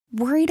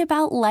Worried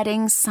about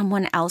letting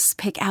someone else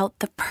pick out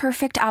the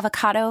perfect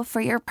avocado for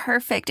your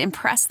perfect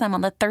impress them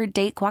on the third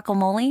date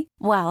guacamole?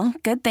 Well,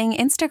 good thing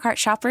Instacart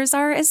shoppers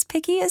are as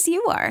picky as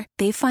you are.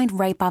 They find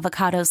ripe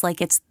avocados like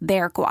it's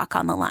their guac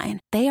on the line.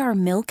 They are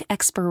milk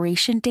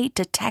expiration date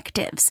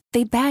detectives.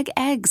 They bag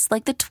eggs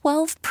like the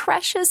 12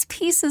 precious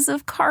pieces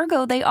of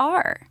cargo they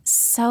are.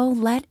 So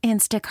let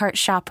Instacart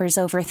shoppers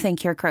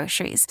overthink your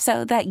groceries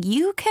so that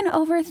you can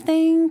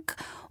overthink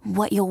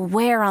what you'll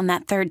wear on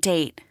that third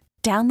date.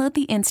 Download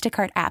the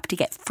Instacart app to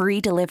get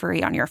free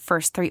delivery on your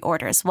first 3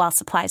 orders while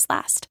supplies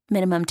last.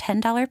 Minimum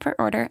 $10 per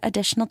order.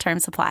 Additional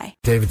terms apply.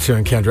 David, Sue,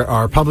 and Kendra,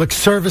 our public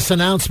service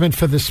announcement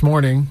for this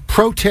morning.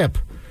 Pro tip,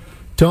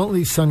 don't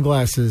leave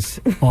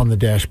sunglasses on the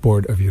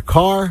dashboard of your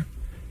car.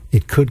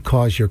 It could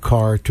cause your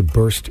car to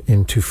burst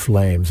into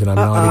flames. And I'm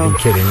not even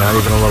kidding, not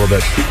even a little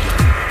bit.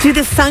 Do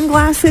the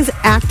sunglasses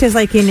act as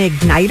like an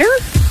igniter?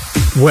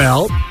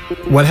 Well,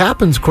 what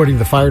happens, according to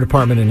the fire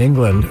department in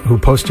England, who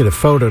posted a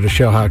photo to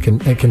show how it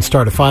can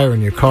start a fire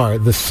in your car,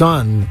 the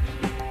sun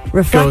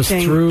goes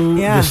through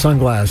the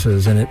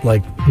sunglasses and it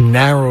like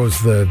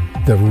narrows the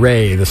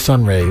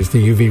sun rays,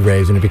 the UV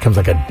rays, and it becomes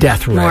like a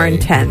death ray. More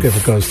intense. If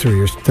it goes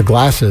through the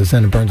glasses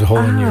and it burns a hole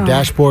in your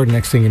dashboard.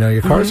 Next thing you know,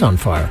 your car's on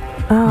fire.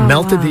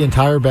 Melted the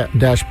entire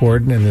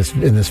dashboard in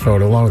this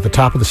photo, along with the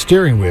top of the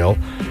steering wheel.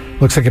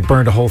 Looks like it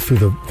burned a hole through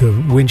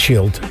the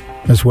windshield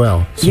as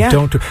well. So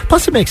don't do.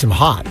 Plus, it makes them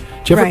hot.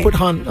 Do you ever put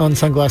on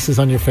sunglasses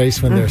on your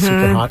face when they're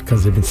super hot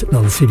because they've been sitting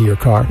on the seat of your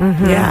car?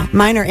 Yeah,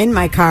 mine are in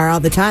my car all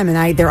the time,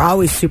 and they're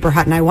always super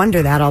hot, and I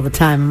wonder that all the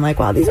time. I'm like,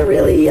 wow, these are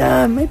really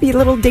maybe a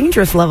little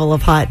dangerous level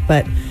of hot,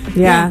 but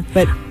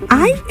but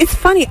it's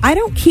funny. I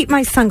don't keep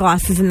my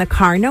sunglasses in the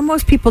car. I know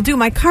most people do.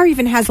 My car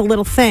even has a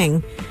little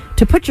thing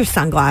to put your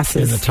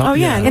sunglasses in the top.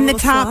 In the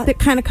top slot that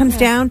kind of comes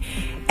down.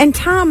 And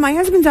Tom, my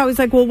husband's always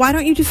like, well, why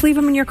don't you just leave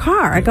them in your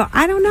car? I go,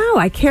 I don't know.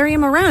 I carry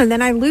them around, and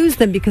then I lose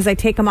them because I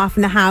take them off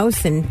in the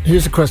house. And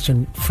here's a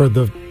question for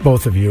the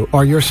both of you.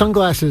 Are your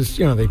sunglasses,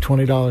 they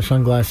 $20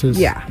 sunglasses?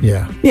 Yeah.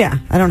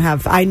 I don't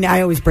have,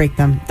 I always break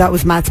them.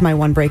 That's my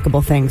one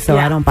breakable thing, so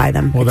I don't buy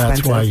them. Well,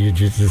 expensive.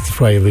 that's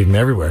why you leave them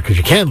everywhere, because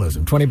you can lose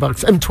them.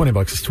 $20. I mean,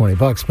 $20 is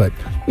 $20, but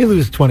you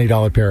lose a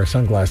 $20 pair of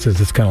sunglasses.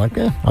 It's kind of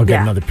like, I'll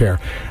get another pair.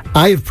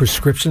 I have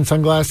prescription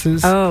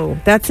sunglasses. Oh,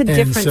 that's a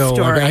different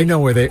story. I know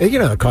where they,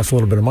 it costs a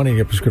little bit of money to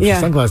get prescription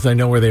sunglasses. I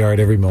know where they are at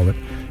every moment.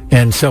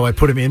 And so I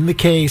put them in the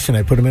case, and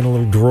I put them in a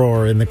little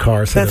drawer in the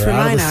car so they're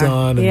out of the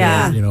sun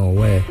and they're,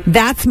 away.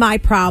 That's my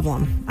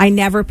problem. I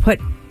never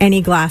put any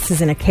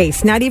glasses in a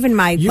case. Not even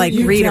my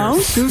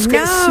readers. Sue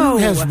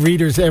has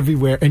readers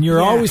everywhere, and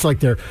you're always like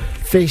they're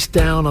face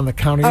down on the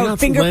counter.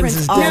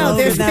 Fingerprints all over them.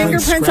 There's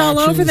fingerprints all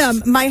over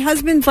them. My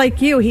husband's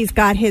like you. He's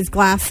got his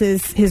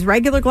glasses, his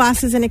regular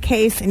glasses in a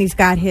case, and he's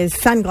got his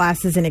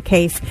sunglasses in a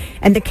case,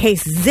 and the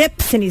case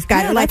zips, and he's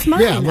got it like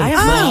mine. I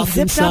have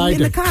zipped up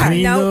in the car.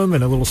 Clean them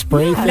and a little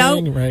spray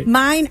thing. Right?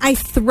 Mine, I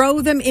throw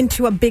them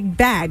into a big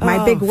bag,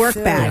 my big work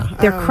bag. Yeah.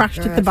 They're crushed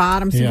at the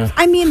bottom. So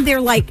they're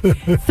like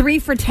 3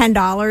 for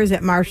 $10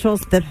 at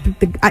Marshall's.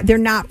 They're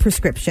not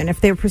prescription.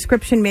 If they were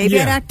prescription, maybe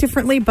I'd act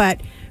differently,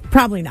 but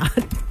probably not.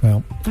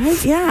 Well,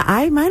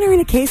 mine are in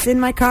a case in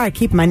my car. I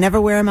keep them. I never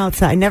wear them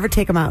outside. I never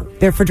take them out.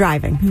 They're for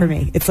driving for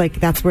me. It's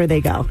like that's where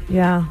they go.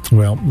 Yeah.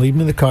 Well, leave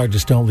them in the car.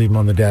 Just don't leave them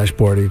on the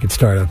dashboard, or you could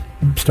start a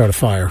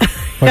fire.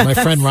 Like my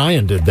friend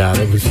Ryan did that.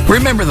 It was.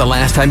 Remember the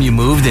last time you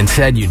moved and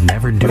said you'd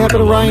never do it alone again? What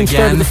happened to Ryan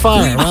started the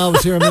fire? Well, I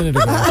was here a minute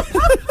ago.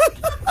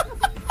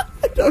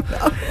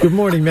 Good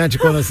morning, Magic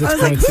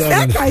 106.7. Who's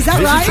that guy? Is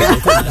that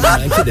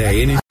Ryan?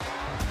 Today.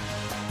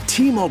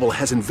 T-Mobile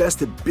has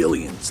invested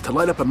billions to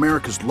light up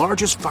America's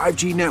largest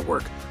 5G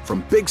network,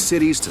 from big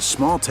cities to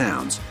small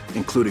towns,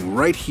 including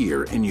right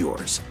here in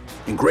yours.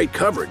 And great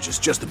coverage is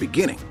just the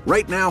beginning.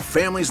 Right now,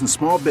 families and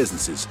small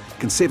businesses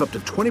can save up to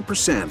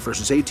 20%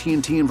 versus AT&T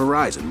and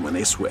Verizon when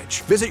they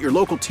switch. Visit your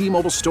local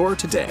T-Mobile store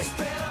today.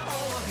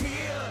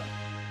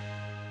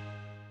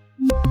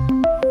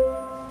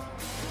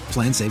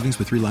 Plan savings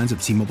with 3 lines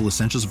of T-Mobile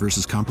Essentials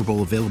versus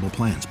comparable available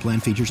plans. Plan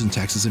features and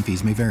taxes and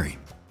fees may vary.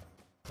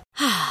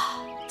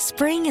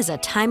 Spring is a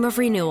time of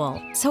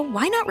renewal, so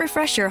why not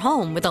refresh your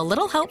home with a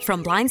little help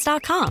from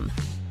Blinds.com?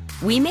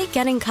 We make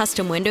getting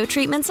custom window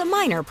treatments a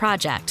minor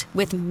project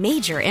with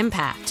major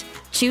impact.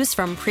 Choose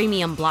from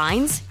premium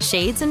blinds,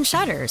 shades, and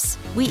shutters.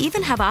 We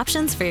even have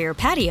options for your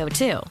patio,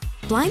 too.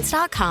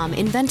 Blinds.com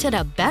invented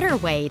a better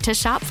way to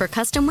shop for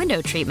custom window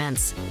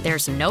treatments.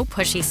 There's no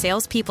pushy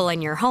salespeople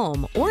in your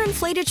home or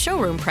inflated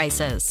showroom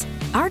prices.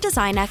 Our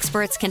design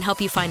experts can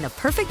help you find the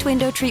perfect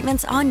window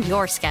treatments on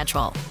your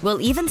schedule. We'll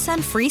even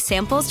send free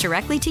samples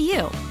directly to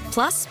you.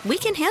 Plus, we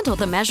can handle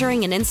the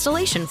measuring and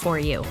installation for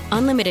you.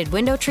 Unlimited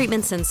window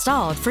treatments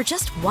installed for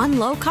just one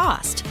low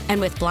cost. And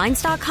with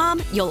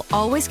Blinds.com, you'll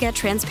always get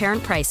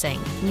transparent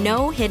pricing.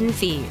 No hidden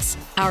fees.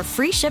 Our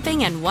free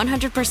shipping and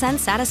 100%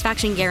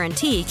 satisfaction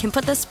guarantee can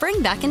put the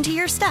spring back into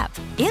your step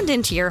and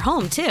into your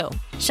home, too.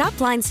 Shop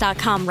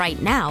Blinds.com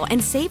right now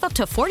and save up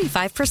to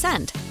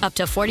 45%. Up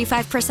to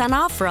 45%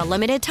 off for a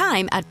limited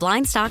time at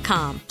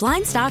Blinds.com.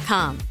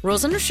 Blinds.com.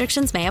 Rules and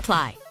restrictions may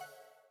apply.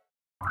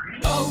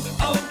 Oh,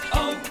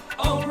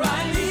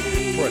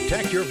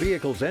 Protect your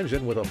vehicle's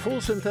engine with a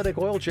full synthetic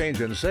oil change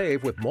and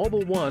save with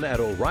Mobile One at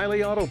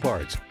O'Reilly Auto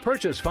Parts.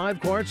 Purchase 5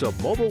 quarts of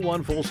Mobile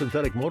One full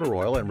synthetic motor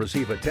oil and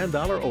receive a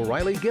 $10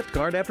 O'Reilly gift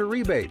card after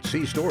rebate.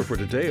 See store for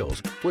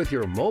details. With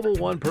your Mobile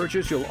One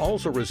purchase, you'll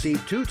also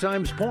receive 2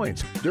 times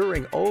points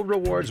during O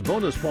Rewards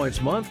Bonus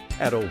Points Month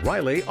at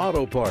O'Reilly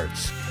Auto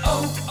Parts.